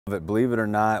But believe it or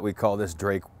not, we call this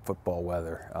Drake football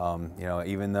weather. You know,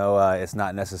 even though it's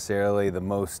not necessarily the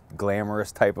most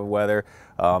glamorous type of weather,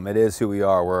 it is who we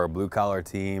are. We're a blue-collar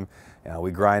team.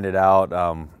 We grind it out.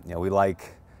 You know, we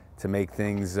like to make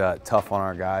things tough on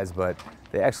our guys, but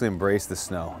they actually embrace the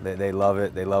snow. They love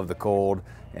it. They love the cold,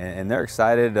 and they're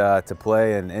excited to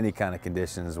play in any kind of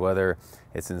conditions, whether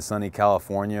it's in sunny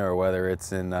California or whether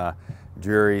it's in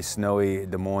dreary, snowy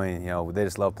Des Moines. You know, they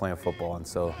just love playing football, and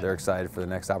so they're excited for the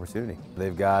next opportunity.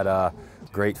 They've got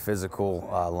great physical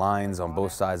lines on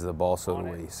both sides of the ball, so do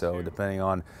we. So depending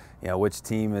on, you know, which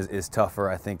team is tougher,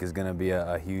 I think is going to be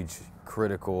a huge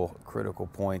critical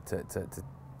point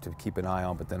to keep an eye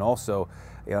on. But then also,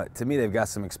 you know, to me, they've got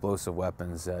some explosive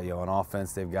weapons. You know, on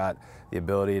offense, they've got the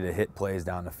ability to hit plays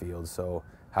down the field. So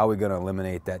how are we going to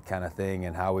eliminate that kind of thing,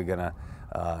 and how are we going to,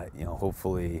 you know,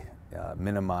 hopefully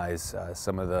minimize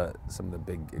some of the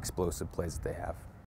big explosive plays that they have?